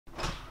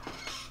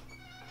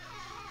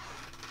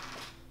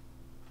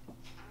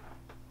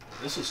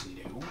This is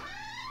new.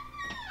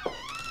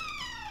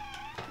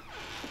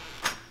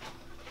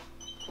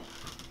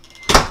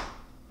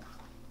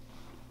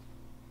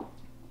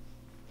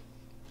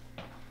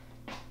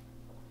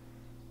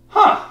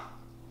 Huh.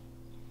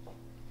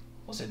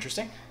 Was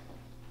interesting.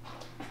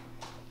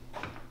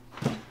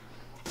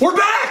 We're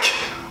back!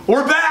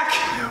 We're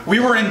back! We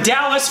were in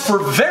Dallas for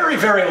very,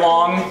 very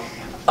long.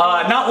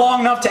 Not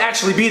long enough to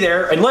actually be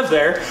there and live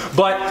there,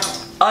 but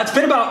it's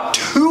been about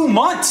 2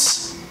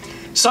 months.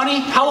 Sonny,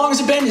 how long has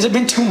it been? Has it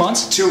been 2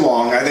 months? Too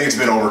long. I think it's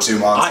been over 2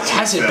 months.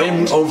 Has it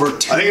been over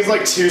 2? I think it's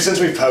like 2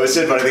 since we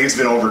posted, but I think it's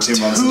been over 2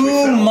 months since we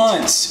filmed. 2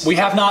 months. We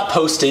have not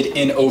posted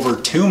in over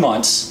 2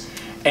 months.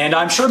 And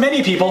I'm sure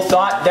many people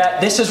thought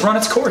that this has run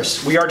its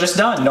course. We are just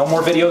done. No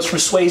more videos from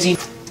Swazy.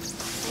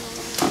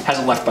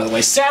 Hasn't left, by the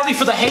way. Sadly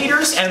for the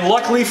haters, and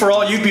luckily for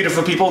all you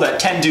beautiful people that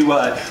tend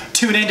to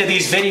tune into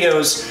these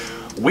videos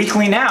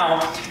weekly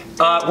now,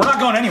 we're not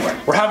going anywhere.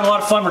 We're having a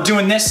lot of fun. We're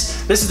doing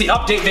this. This is the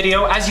update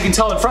video. As you can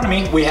tell in front of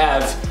me, we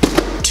have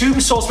 2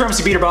 Soul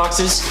Supremacy beater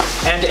boxes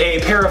and a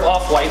pair of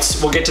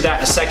off-whites. We'll get to that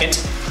in a second.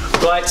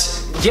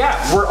 But yeah,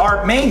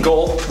 our main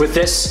goal with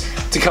this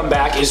to come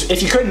back is,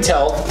 if you couldn't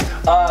tell,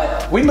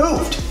 we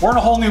moved. We're in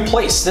a whole new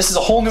place. This is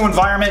a whole new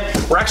environment.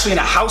 We're actually in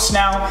a house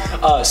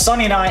now.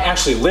 Sonny and I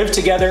actually live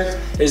together.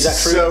 Is that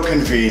true? So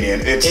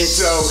convenient. It's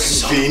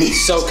so convenient.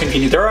 So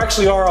convenient. There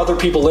actually are other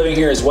people living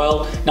here as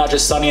well, not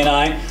just Sonny and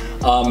I.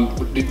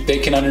 They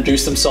can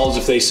introduce themselves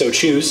if they so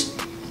choose.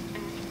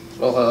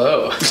 Well,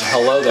 hello.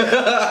 Hello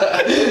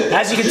there.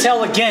 As you can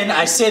tell, again,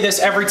 I say this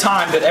every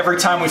time, that every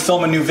time we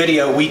film a new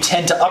video, we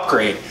tend to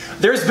upgrade.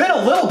 There's been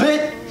a little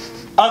bit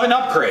of an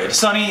upgrade.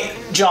 Sonny,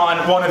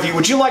 John, one of you,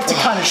 would you like to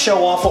kind of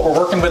show off what we're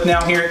working with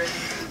now here?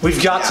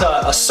 We've got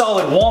a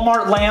solid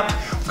Walmart lamp.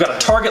 We've got a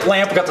Target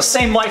lamp. We've got the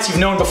same lights you've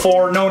known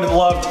before, known and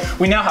loved.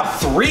 We now have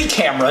 3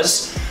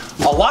 cameras.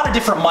 A lot of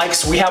different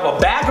mics. We have a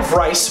bag of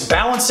rice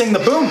balancing the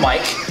boom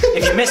mic,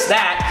 if you missed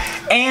that.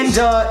 And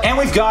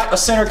we've got a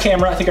center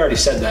camera. I think I already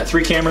said that.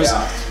 3 cameras.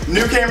 Yeah.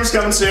 New cameras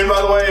coming soon,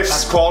 by the way. If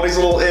quality's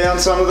a little eh on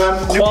some of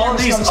them.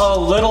 Quality's a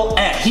little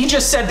eh. He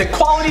just said the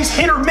quality's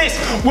hit or miss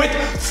with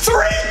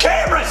 3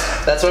 cameras.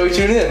 That's why we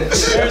tune in.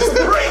 There's 3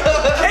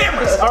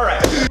 cameras. All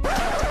right.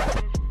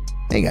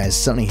 Hey guys,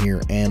 Sonny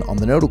here, and on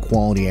the note of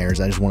quality errors,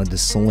 I just wanted to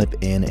slip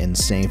in and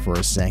say for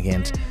a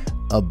second,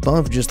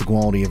 above just the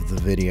quality of the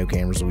video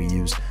cameras we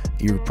use,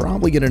 you're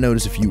probably going to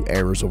notice a few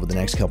errors over the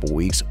next couple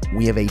weeks.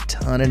 We have a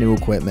ton of new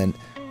equipment.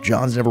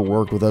 John's never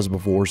worked with us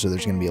before, so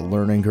there's going to be a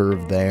learning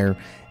curve there.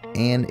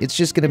 And it's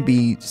just going to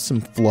be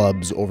some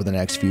flubs over the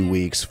next few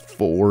weeks.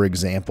 For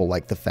example,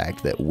 like the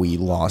fact that we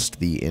lost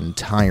the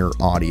entire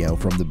audio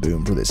from the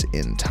boom for this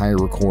entire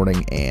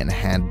recording and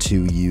had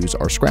to use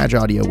our scratch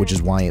audio, which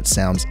is why it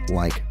sounds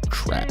like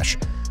trash.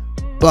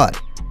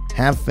 But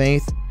have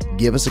faith,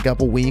 give us a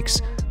couple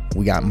weeks.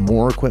 We got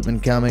more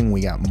equipment coming,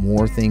 we got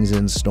more things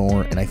in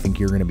store, and I think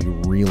you're going to be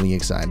really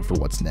excited for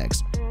what's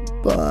next.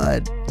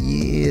 But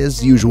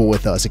as usual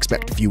with us,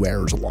 expect a few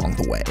errors along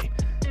the way.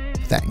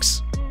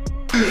 Thanks.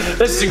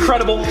 This is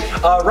incredible.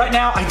 Right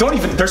now,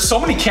 there's so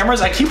many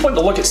cameras, I keep wanting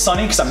to look at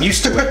Sonny because I'm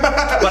used to it,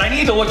 but I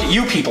need to look at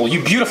you people,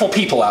 you beautiful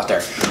people out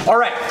there. All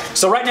right,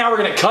 so right now we're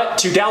gonna cut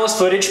to Dallas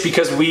footage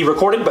because we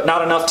recorded, but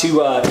not enough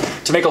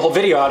to make a whole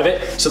video out of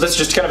it. So this is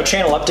just kind of a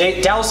channel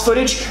update. Dallas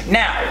footage,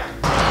 now.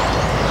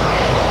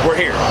 We're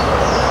here.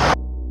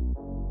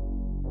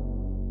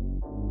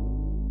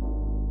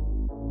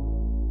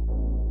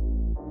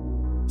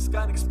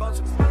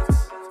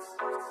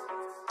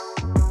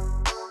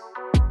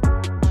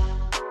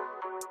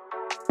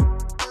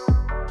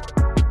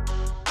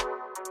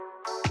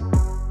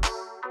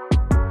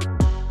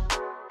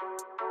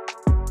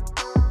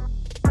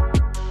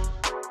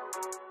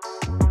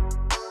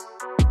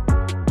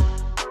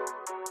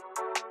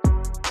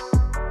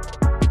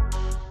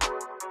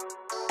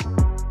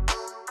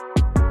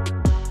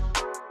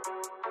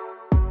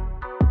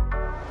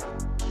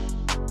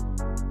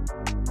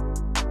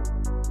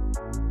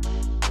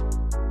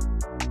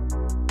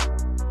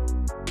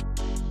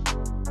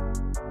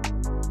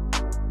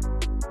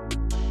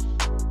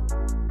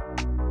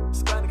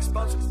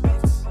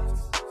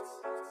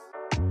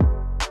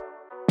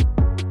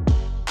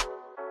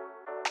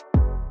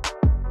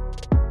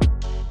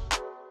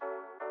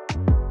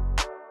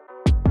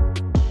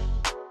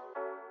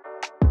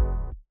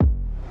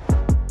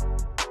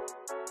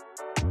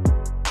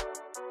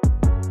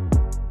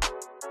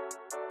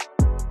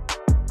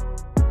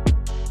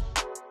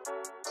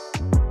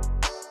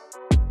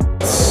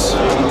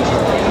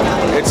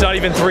 It's not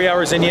even 3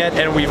 hours in yet,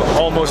 and we've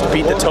almost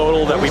beat the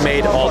total that we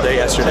made all day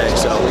yesterday,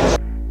 so.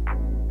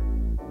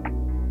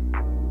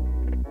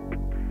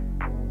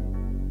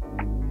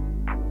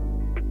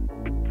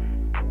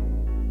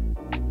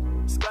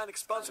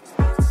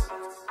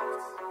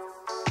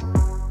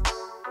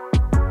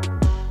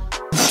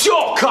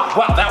 Oh God,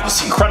 wow, that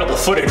was incredible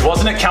footage,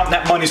 wasn't it? Counting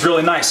that money's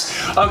really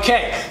nice.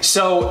 Okay,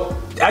 so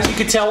as you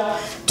can tell,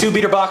 2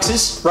 beater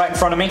boxes right in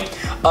front of me.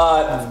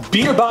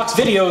 Beater box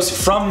videos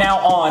from now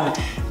on,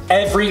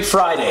 every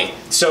Friday.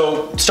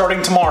 So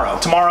starting tomorrow.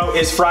 Tomorrow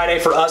is Friday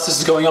for us. This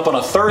is going up on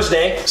a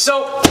Thursday.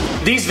 So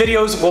these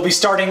videos will be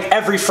starting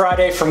every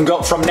Friday from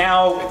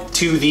now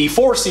to the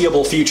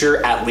foreseeable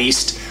future at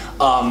least.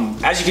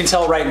 As you can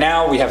tell right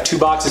now, we have 2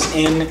 boxes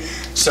in.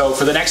 So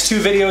for the next 2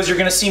 videos, you're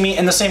gonna see me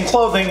in the same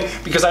clothing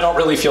because I don't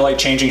really feel like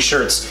changing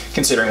shirts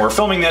considering we're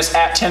filming this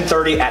at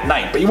 10:30 at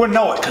night. But you wouldn't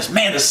know it because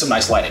man, this is some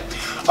nice lighting.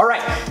 All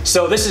right,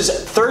 so this is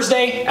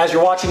Thursday as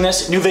you're watching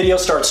this. New video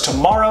starts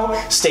tomorrow.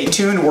 Stay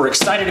tuned. We're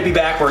excited to be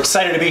back. We're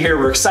excited to be here.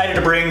 We're excited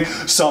to bring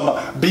some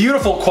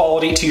beautiful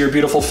quality to your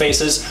beautiful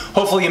faces.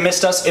 Hopefully you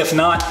missed us. If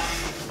not,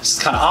 it's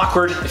kind of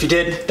awkward. If you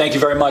did, thank you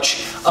very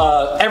much.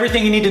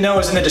 Everything you need to know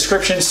is in the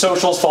description.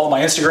 Socials, follow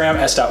my Instagram,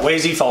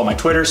 s.wazy, follow my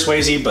Twitter,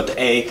 Swazy, but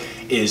the A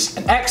is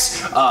an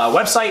X.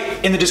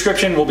 Website in the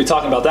description. We'll be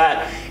talking about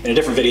that in a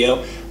different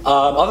video.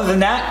 Other than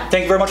that,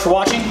 thank you very much for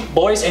watching.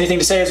 Boys, anything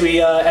to say as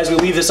we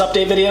leave this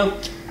update video?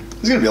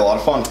 It's gonna be a lot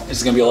of fun. This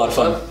is gonna be a lot of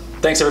fun.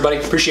 Thanks everybody,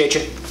 appreciate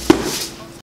you.